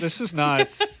This is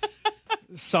not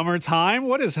summertime.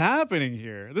 What is happening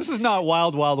here? This is not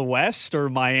Wild Wild West or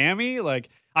Miami. Like,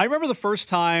 I remember the first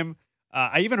time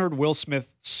I even heard Will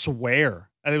Smith swear.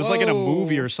 And it was like in a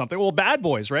movie or something. Well, Bad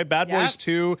Boys, right? Bad Boys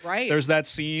 2. Right. There's that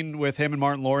scene with him and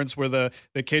Martin Lawrence where the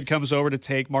kid comes over to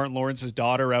take Martin Lawrence's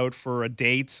daughter out for a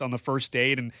date on the first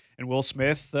date. And Will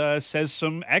Smith says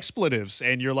some expletives.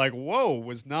 And you're like, whoa,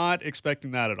 was not expecting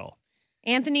that at all.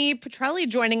 Anthony Petrelli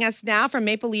joining us now from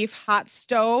Maple Leaf Hot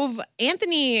Stove.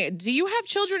 Anthony, do you have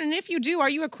children? And if you do, are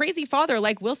you a crazy father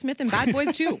like Will Smith in Bad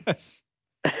Boys 2?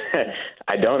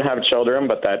 I don't have children,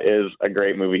 but that is a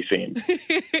great movie scene.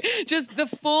 It just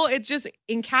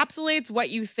encapsulates what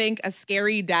you think a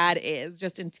scary dad is.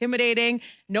 Just intimidating,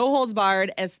 no holds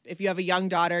barred. As if you have a young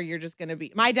daughter, you're just going to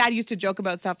be. My dad used to joke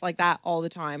about stuff like that all the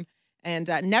time. And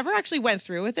never actually went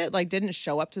through with it, like didn't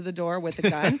show up to the door with a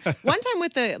gun. One time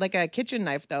with a kitchen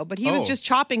knife, though, but he was just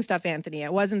chopping stuff, Anthony.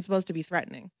 It wasn't supposed to be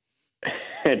threatening.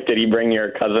 Did he bring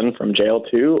your cousin from jail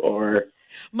too, or?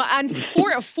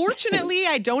 Fortunately,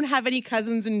 I don't have any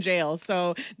cousins in jail,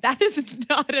 so that is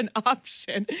not an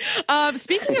option.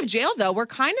 Speaking of jail, though, we're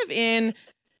kind of in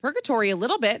purgatory a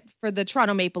little bit for the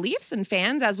Toronto Maple Leafs and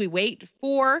fans as we wait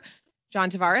for John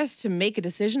Tavares to make a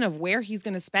decision of where he's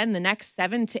going to spend the next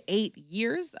 7 to 8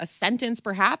 years, a sentence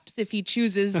perhaps if he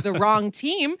chooses the wrong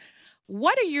team.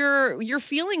 What are your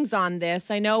feelings on this?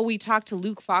 I know we talked to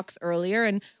Luke Fox earlier,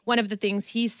 and one of the things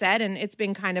he said, and it's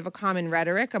been kind of a common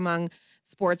rhetoric among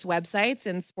sports websites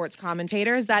and sports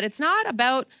commentators, that it's not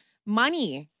about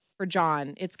money for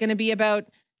John. It's going to be about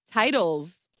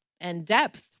titles and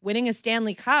depth, winning a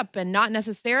Stanley Cup, and not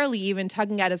necessarily even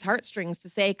tugging at his heartstrings to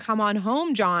say, come on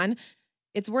home, John.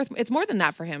 It's more than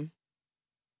that for him.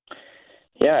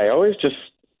 Yeah,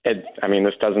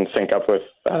 this doesn't sync up with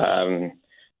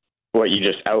what you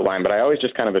just outlined, but I always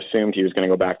just kind of assumed he was going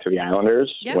to go back to the Islanders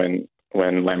when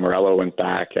Lamoriello went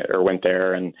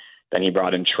there, and then he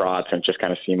brought in Trotz, and it just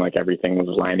kind of seemed like everything was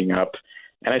lining up.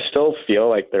 And I still feel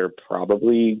like they're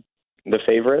probably the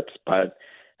favorites, but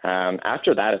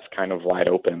after that, it's kind of wide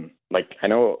open. Like, I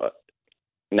know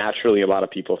naturally a lot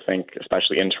of people think,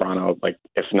 especially in Toronto, like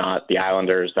if not the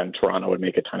Islanders, then Toronto would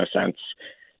make a ton of sense.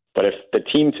 But if the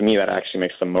team to me that actually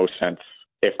makes the most sense,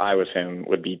 if I was him,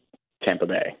 would be Tampa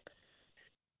Bay.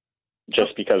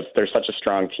 Just because they're such a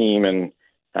strong team, and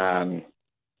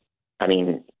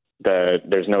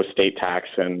there's no state tax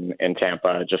in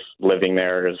Tampa. Just living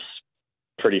there is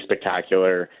pretty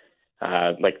spectacular.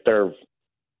 They're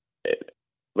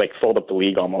fold up the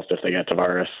league almost if they get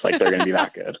Tavares. Like, they're going to be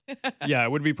that good. Yeah,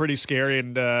 it would be pretty scary.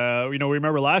 And,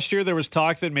 remember last year there was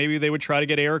talk that maybe they would try to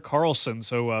get Erik Karlsson.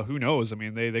 So who knows? I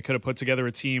mean, they could have put together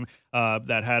a team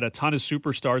that had a ton of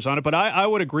superstars on it. But I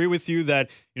would agree with you that,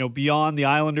 beyond the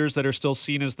Islanders that are still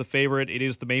seen as the favorite, it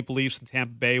is the Maple Leafs and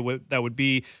Tampa Bay that would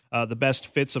be the best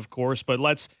fits, of course. But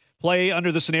let's play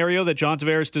under the scenario that John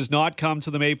Tavares does not come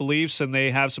to the Maple Leafs and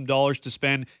they have some dollars to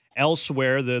spend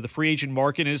elsewhere. The free agent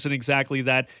market isn't exactly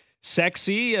that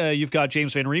sexy. You've got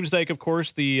James Van Riemsdyk, of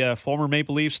course, the former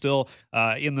Maple Leaf, still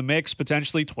in the mix,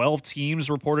 potentially 12 teams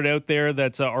reported out there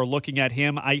that are looking at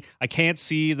him. I can't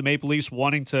see the Maple Leafs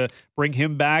wanting to bring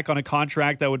him back on a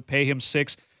contract that would pay him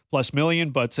 $6+ million,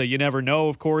 but you never know,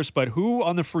 of course. But who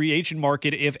on the free agent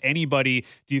market, if anybody,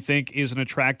 do you think is an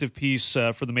attractive piece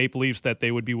for the Maple Leafs that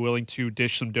they would be willing to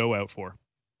dish some dough out for?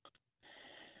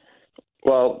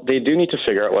 Well, they do need to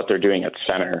figure out what they're doing at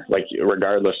center, like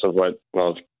regardless of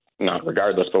not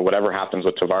regardless, but whatever happens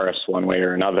with Tavares one way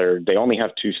or another, they only have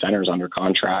 2 centers under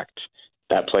contract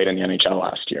that played in the NHL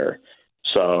last year.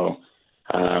 So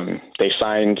they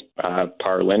signed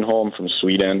Per Lindholm from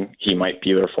Sweden. He might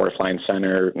be their fourth line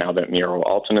center now that Miro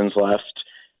Altonen's left,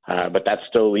 but that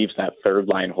still leaves that third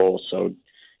line hole. So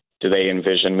do they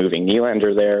envision moving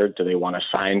Nylander there? Do they want to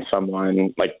sign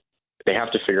someone? Like, they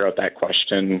have to figure out that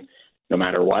question no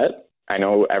matter what. I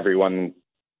know everyone,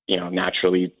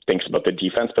 naturally thinks about the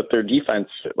defense, but their defense,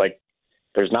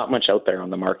 there's not much out there on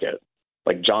the market.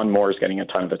 Like, John Moore's getting a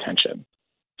ton of attention.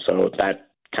 So that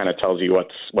kind of tells you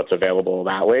what's available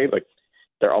that way. Like,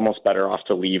 they're almost better off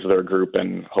to leave their group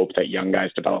and hope that young guys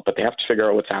develop. But they have to figure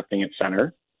out what's happening at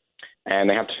center, and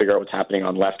they have to figure out what's happening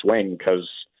on left wing because,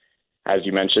 as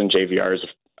you mentioned, JVR is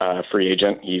a free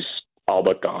agent. He's all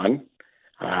but gone.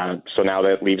 So now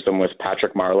that leaves them with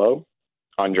Patrick Marleau,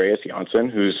 Andreas Janssen,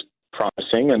 who's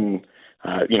promising, and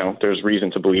there's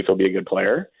reason to believe he'll be a good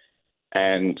player,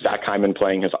 and Zach Hyman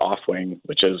playing his off wing,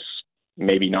 which is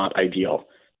maybe not ideal.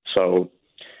 So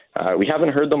we haven't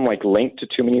heard them linked to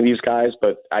too many of these guys,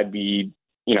 but I'd be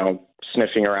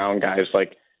sniffing around guys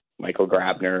like Michael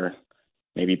Grabner,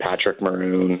 maybe Patrick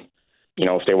Maroon,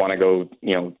 if they want to go,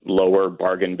 lower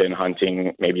bargain bin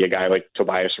hunting, maybe a guy like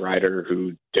Tobias Ryder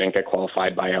who didn't get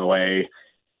qualified by LA,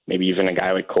 maybe even a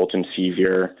guy like Colton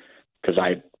Sevier, because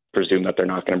I presume that they're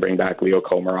not going to bring back Leo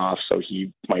Komarov, so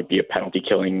he might be a penalty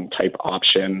killing type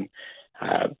option.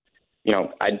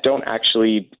 I don't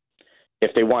actually,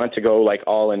 if they wanted to go like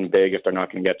all in big, if they're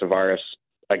not going to get Tavares,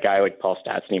 a guy like Paul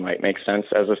Stastny might make sense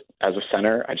as a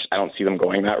center. I don't see them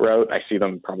going that route. I see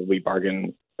them probably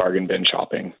bargain bin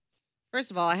shopping. First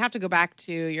of all, I have to go back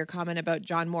to your comment about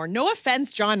John Moore. No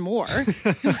offense, John Moore.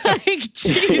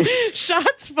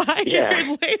 Shots fired. Yeah.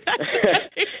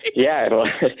 Yeah.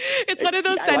 It's one of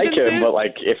those I sentences. like him, but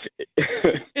like if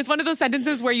it's one of those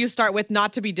sentences where you start with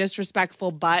not to be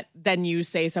disrespectful, but then you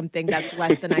say something that's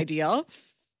less than ideal.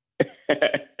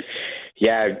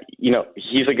 Yeah,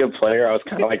 he's a good player. I was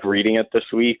kind of like reading it this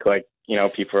week. Like,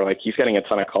 people are like, he's getting a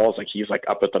ton of calls. Like, he's like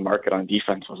up at the market on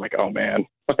defense. I was like, oh man,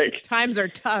 like times are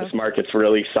tough. This market's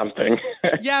really something.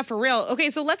 Yeah, for real. Okay,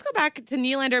 so let's go back to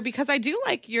Nylander, because I do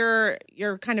like your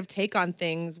kind of take on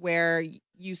things where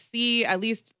you see, at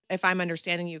least if I'm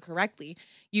understanding you correctly,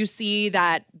 you see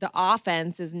that the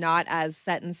offense is not as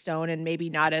set in stone and maybe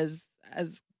not as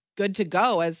good to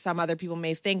go as some other people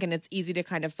may think, and it's easy to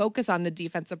kind of focus on the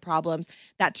defensive problems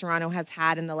that Toronto has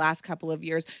had in the last couple of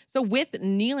years. So with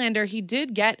Nylander, he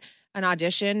did get an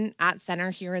audition at center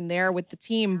here and there with the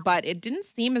team, but it didn't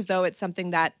seem as though it's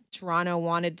something that Toronto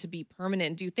wanted to be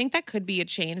permanent. Do you think that could be a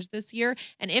change this year?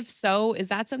 And if so, is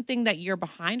that something that you're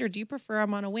behind, or do you prefer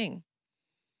him on a wing?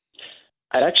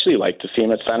 I'd actually like to see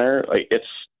him at center. Like,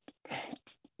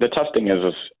 the tough thing is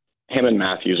him and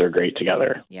Matthews are great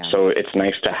together. Yeah. So it's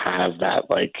nice to have that,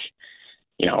 like,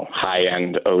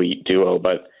 high-end elite duo.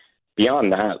 But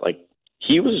beyond that, like,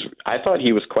 I thought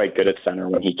he was quite good at center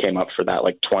when he came up for that,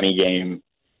 like, 20-game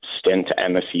stint to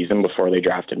end the season before they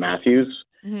drafted Matthews.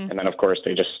 Mm-hmm. And then, of course,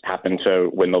 they just happened to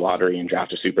win the lottery and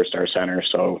draft a superstar center.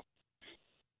 So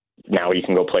now he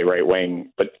can go play right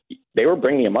wing. But they were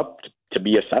bringing him up to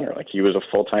be a center. Like, he was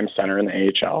a full-time center in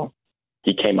the AHL.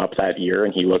 He came up that year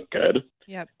and he looked good.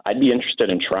 Yep. I'd be interested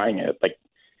in trying it. Like,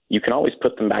 you can always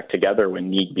put them back together when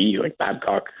need be. Like,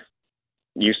 Babcock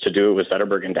used to do it with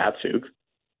Zetterberg and Datsuk.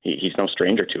 He's no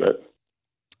stranger to it.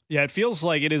 Yeah, it feels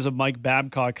like it is a Mike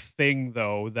Babcock thing,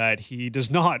 though, that he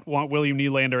does not want William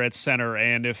Nylander at center.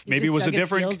 And if maybe it was a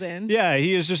different,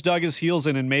 he has just dug his heels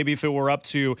in. And maybe if it were up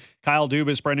to Kyle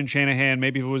Dubas, Brendan Shanahan,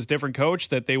 maybe if it was a different coach,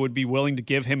 that they would be willing to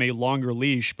give him a longer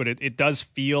leash. But it does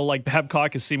feel like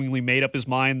Babcock has seemingly made up his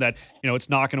mind that it's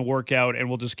not going to work out, and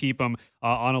we'll just keep him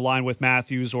on a line with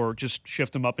Matthews, or just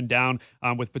shift him up and down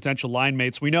with potential line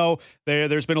mates. We know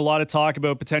there's been a lot of talk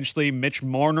about potentially Mitch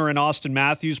Marner and Austin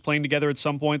Matthews playing together at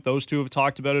some point. Those two have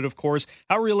talked about it, of course.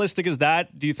 How realistic is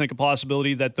that? Do you think a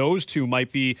possibility that those two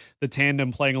might be the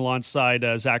tandem playing alongside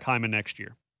Zach Hyman next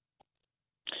year?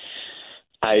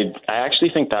 I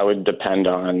actually think that would depend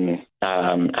on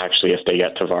actually if they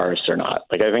get Tavares or not.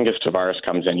 Like, I think if Tavares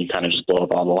comes in, you kind of just blow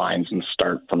up all the lines and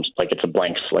start from, like, it's a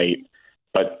blank slate.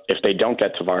 But if they don't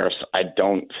get Tavares, I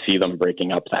don't see them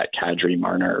breaking up that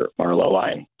Kadri-Marner-Marleau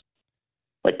line.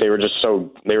 Like, they were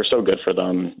so good for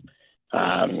them.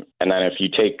 And then if you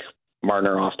take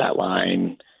Marner off that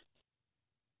line,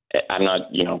 I'm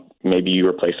not, maybe you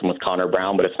replace him with Connor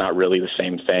Brown, but it's not really the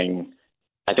same thing.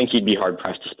 I think he'd be hard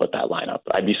pressed to split that lineup.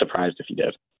 I'd be surprised if he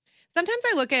did. Sometimes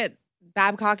I look at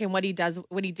Babcock and what he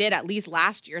did at least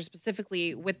last year,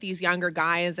 specifically with these younger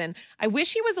guys. And I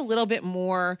wish he was a little bit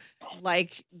more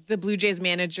like the Blue Jays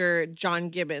manager, John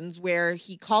Gibbons, where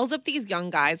he calls up these young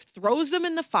guys, throws them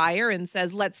in the fire and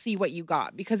says, let's see what you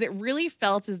got. Because it really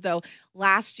felt as though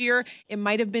last year it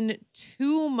might have been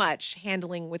too much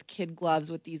handling with kid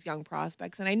gloves with these young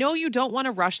prospects. And I know you don't want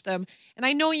to rush them. And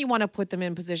I know you want to put them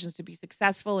in positions to be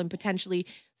successful and potentially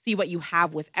see what you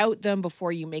have without them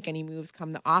before you make any moves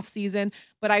come the off season.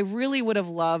 But I really would have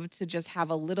loved to just have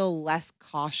a little less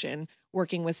caution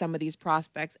working with some of these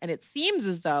prospects. And it seems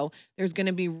as though there's going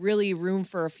to be really room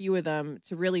for a few of them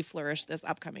to really flourish this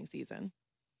upcoming season.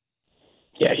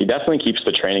 Yeah, he definitely keeps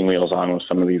the training wheels on with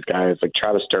some of these guys. Like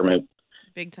Travis Dermott,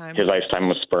 big time. His ice time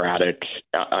was sporadic.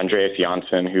 Andreas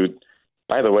Janssen, who,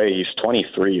 by the way, he's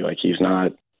 23. Like, he's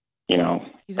not,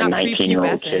 he's a not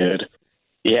 19-year-old kid.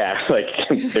 Yeah, like,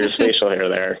 there's facial hair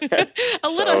there. A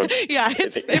little, yeah.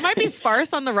 It might be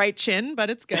sparse on the right chin,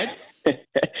 but it's good.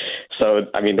 So,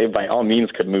 I mean, they by all means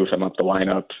could move him up the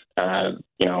lineup,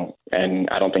 and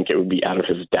I don't think it would be out of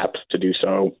his depth to do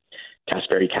so.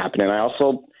 Kasperi Kapanen. I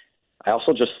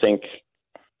also just think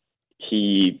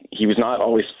he was not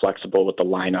always flexible with the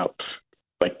lineup,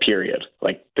 like, period.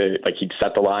 Like he'd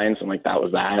set the lines and, like, that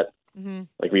was that. Mm-hmm.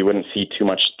 Like we wouldn't see too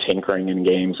much tinkering in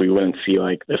games. We wouldn't see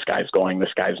like this guy's going,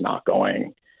 this guy's not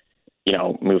going.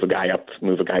 Move a guy up,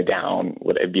 move a guy down.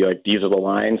 It'd be like, these are the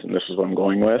lines and this is what I'm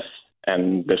going with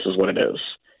and this is what it is.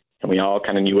 And we all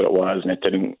kind of knew what it was, and it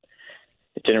didn't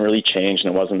really change,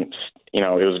 and it wasn't, it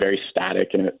was very static,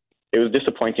 and it was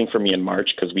disappointing for me in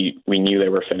March because we knew they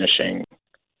were finishing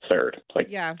third. Like,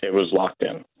 yeah, it was locked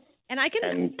in. And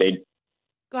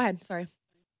go ahead. Sorry.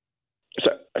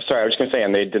 Sorry, I was just going to say,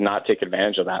 and they did not take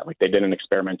advantage of that. Like, they didn't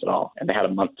experiment at all, and they had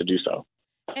a month to do so.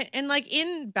 And like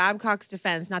in Babcock's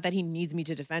defense, not that he needs me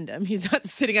to defend him. He's not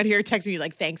sitting out here texting me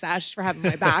like, thanks, Ash, for having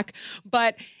my back.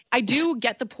 But I do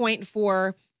get the point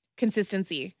for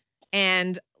consistency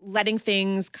and letting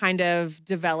things kind of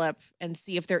develop and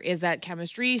see if there is that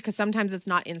chemistry, because sometimes it's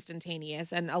not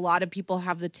instantaneous. And a lot of people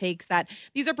have the takes that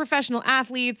these are professional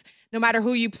athletes. No matter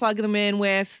who you plug them in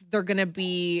with, they're going to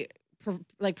be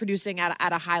producing at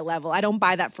a high level. I don't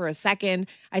buy that for a second.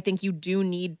 I think you do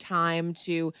need time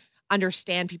to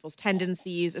understand people's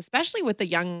tendencies, especially with the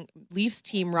young Leafs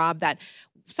team, Rob, that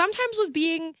sometimes was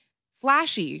being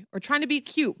flashy or trying to be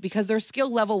cute because their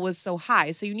skill level was so high.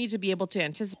 So you need to be able to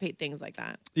anticipate things like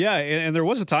that. Yeah, and there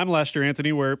was a time last year,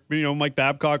 Anthony, where Mike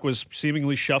Babcock was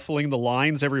seemingly shuffling the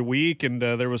lines every week, and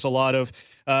there was a lot of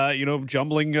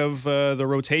jumbling of the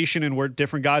rotation and where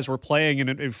different guys were playing,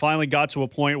 and it finally got to a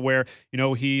point where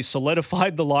he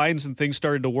solidified the lines and things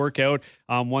started to work out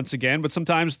once again. But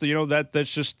sometimes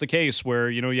that's just the case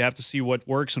where you have to see what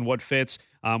works and what fits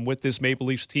with this Maple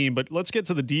Leafs team. But let's get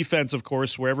to the defense, of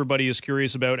course, where everybody is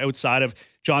curious about outside of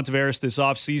John Tavares this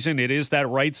offseason. It is that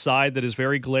right side that is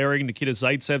very glaring. Nikita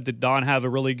Zaitsev did not have a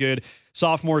really good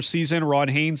sophomore season. Ron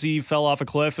Hainsey fell off a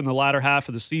cliff in the latter half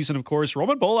of the season, of course.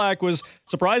 Roman Bolak was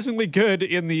surprisingly good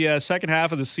in the second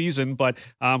half of the season, but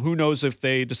who knows if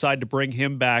they decide to bring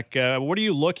him back. What are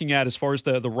you looking at as far as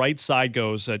the right side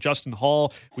goes? Justin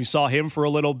Holl, we saw him for a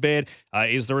little bit.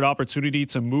 Is there an opportunity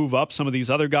to move up some of these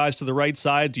other guys to the right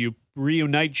side? Do you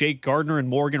reunite Jake Gardiner and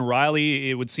Morgan Rielly?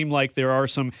 It would seem like there are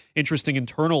some interesting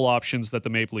internal options that the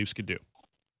Maple Leafs could do.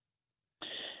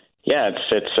 Yeah,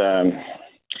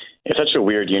 it's such a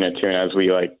weird unit too, and as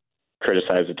we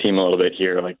criticize the team a little bit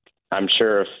here, I'm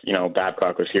sure if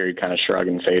Babcock was here, he'd kind of shrug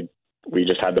and say we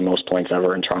just had the most points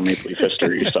ever in Toronto Maple Leaf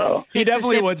history. So he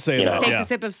definitely would say that. Takes a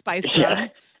sip of spice.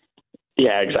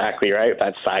 Yeah, exactly, right?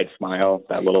 That side smile,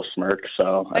 that little smirk.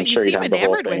 So I'm sure he'd have the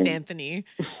whole thing. You seem enamored with Anthony.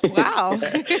 Wow.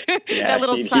 Yeah, that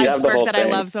little side smirk that I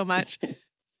love so much.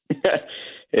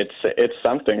 It's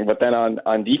something. But then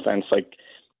on defense,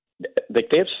 they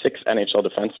have 6 NHL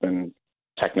defensemen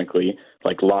technically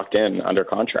locked in under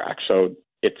contract. So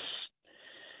it's,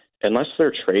 unless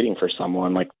they're trading for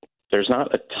someone, there's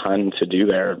not a ton to do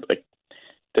there.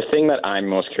 The thing that I'm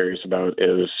most curious about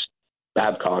is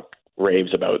Babcock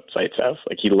raves about Zaitsev.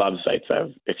 He loves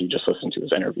Zaitsev if you just listen to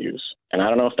his interviews. And I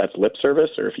don't know if that's lip service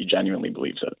or if he genuinely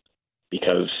believes it,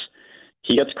 because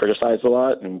he gets criticized a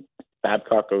lot and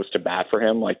Babcock goes to bat for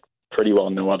him pretty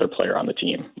well no other player on the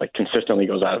team. Consistently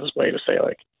goes out of his way to say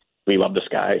we love this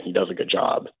guy, he does a good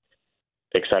job,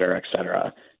 et cetera, et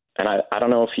cetera. And I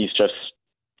don't know if he's just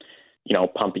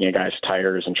pumping a guy's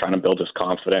tires and trying to build his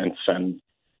confidence and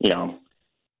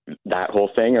that whole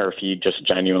thing, or if he just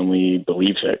genuinely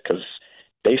believes it, because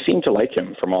they seem to like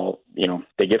him from all,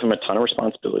 they give him a ton of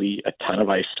responsibility, a ton of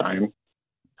ice time.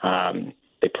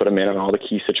 They put him in all the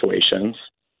key situations.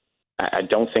 I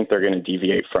don't think they're going to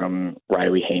deviate from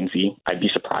Riley Hainsey. I'd be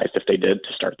surprised if they did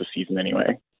to start the season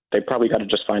anyway. They probably got to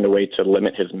just find a way to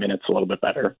limit his minutes a little bit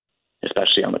better,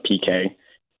 especially on the PK.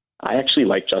 I actually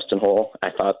like Justin Holl. I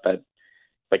thought that,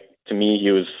 to me,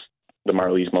 he was the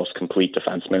Marlies' most complete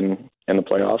defenseman in the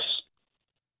playoffs.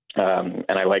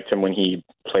 And I liked him when he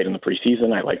played in the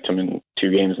preseason. I liked him in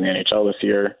 2 games in the NHL this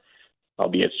year,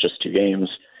 albeit it's just 2 games.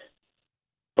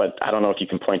 But I don't know if you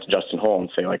can point to Justin Holl and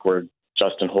say, we're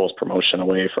Justin Holl's promotion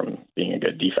away from being a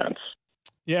good defense.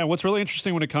 Yeah, what's really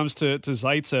interesting when it comes to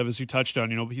Zaitsev, as you touched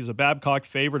on, he's a Babcock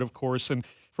favorite, of course, and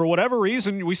for whatever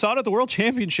reason, we saw it at the World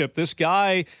Championship. This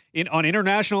guy on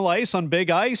international ice, on big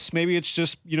ice, maybe it's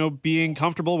just, being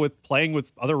comfortable with playing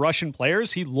with other Russian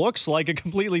players. He looks like a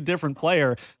completely different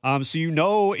player.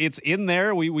 So it's in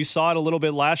there. We saw it a little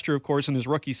bit last year, of course, in his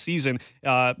rookie season.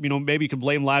 Maybe you could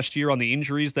blame last year on the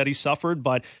injuries that he suffered,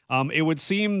 but it would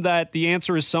seem that the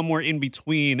answer is somewhere in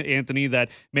between, Anthony, that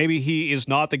maybe he is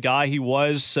not the guy he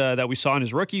was that we saw in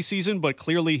his rookie season, but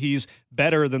clearly he's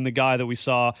better than the guy that we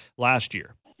saw last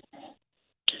year.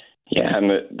 Yeah, and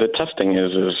the tough thing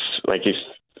is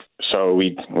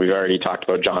we've already talked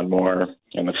about John Moore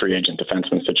and the free agent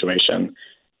defenseman situation,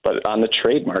 but on the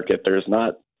trade market, there's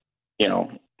not,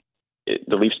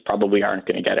 the Leafs probably aren't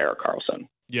going to get Erik Karlsson.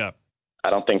 Yeah. I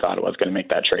don't think Ottawa's going to make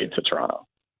that trade to Toronto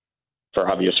for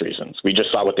obvious reasons. We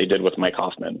just saw what they did with Mike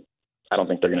Hoffman. I don't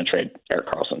think they're going to trade Erik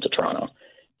Karlsson to Toronto.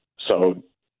 So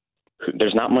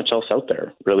there's not much else out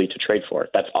there really to trade for.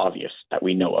 That's obvious, that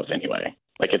we know of anyway.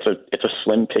 Like it's a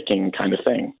slim picking kind of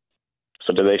thing.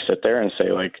 So do they sit there and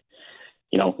say, like,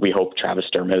 you know, we hope Travis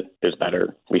Dermott is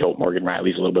better. We hope Morgan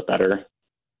Riley's a little bit better.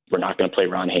 We're not going to play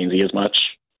Ron Hainsey as much.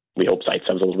 We hope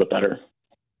Zaitsev's a little bit better.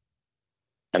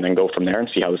 And then go from there and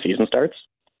see how the season starts?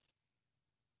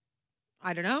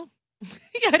 I don't know.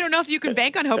 I don't know if you can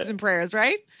bank on hopes and prayers,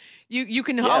 right? You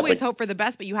can always hope for the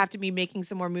best, but you have to be making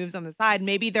some more moves on the side.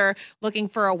 Maybe they're looking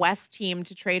for a West team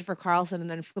to trade for Karlsson and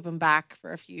then flip him back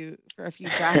for a few draft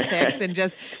picks and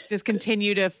just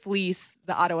continue to fleece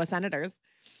the Ottawa Senators.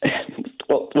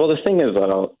 Well, the thing is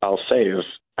that I'll say is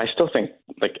I still think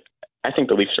I think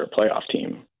the Leafs are a playoff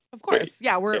team. Of course,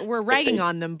 yeah, we're ragging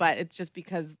on them, but it's just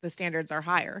because the standards are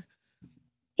higher.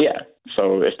 Yeah,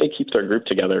 so if they keep their group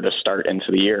together to start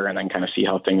into the year and then kind of see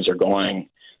how things are going,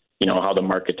 you know, how the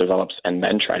market develops, and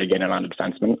then try to get in on a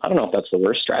defenseman, I don't know if that's the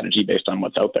worst strategy based on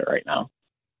what's out there right now.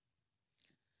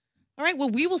 All right, well,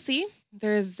 we will see.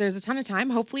 There's a ton of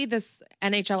time. Hopefully this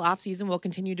NHL offseason will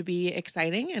continue to be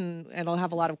exciting, and it'll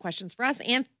have a lot of questions for us.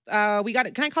 Anth,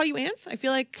 can I call you Anth? I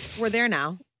feel like we're there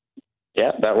now.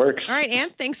 Yeah, that works. All right,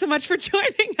 Anth, thanks so much for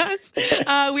joining us.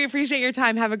 We appreciate your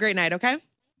time. Have a great night, okay?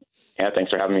 Yeah,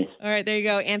 thanks for having me. All right, there you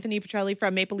go. Anthony Petrelli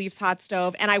from Maple Leafs Hot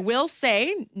Stove. And I will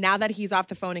say, now that he's off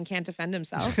the phone and can't defend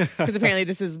himself, because apparently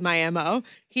this is my MO,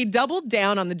 he doubled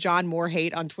down on the John Moore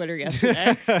hate on Twitter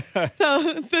yesterday.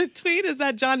 So the tweet is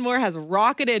that John Moore has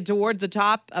rocketed towards the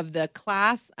top of the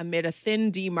class amid a thin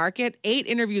D market, 8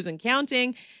 interviews and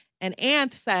counting. And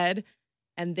Anth said,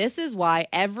 and this is why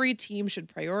every team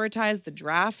should prioritize the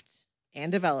draft and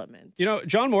development. You know,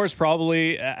 John Moore's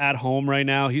probably at home right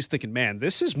now. He's thinking, man,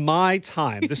 this is my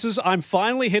time. I'm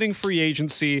finally hitting free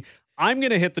agency. I'm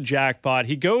going to hit the jackpot.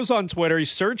 He goes on Twitter, he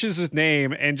searches his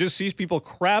name and just sees people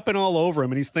crapping all over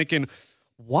him. And he's thinking,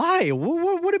 why?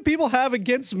 What do people have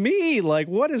against me? Like,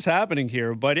 what is happening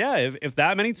here? But yeah, if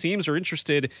that many teams are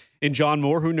interested in John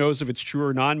Moore, who knows if it's true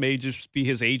or not, may just be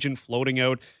his agent floating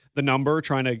out the number,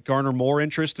 trying to garner more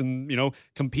interest and, you know,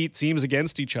 compete teams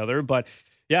against each other. But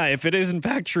yeah, if it is in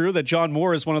fact true that John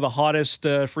Moore is one of the hottest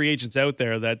free agents out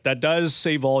there, that does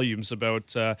say volumes about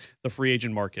the free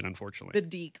agent market, unfortunately. The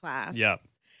D class. Yeah.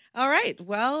 All right.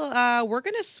 Well, we're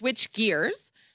going to switch gears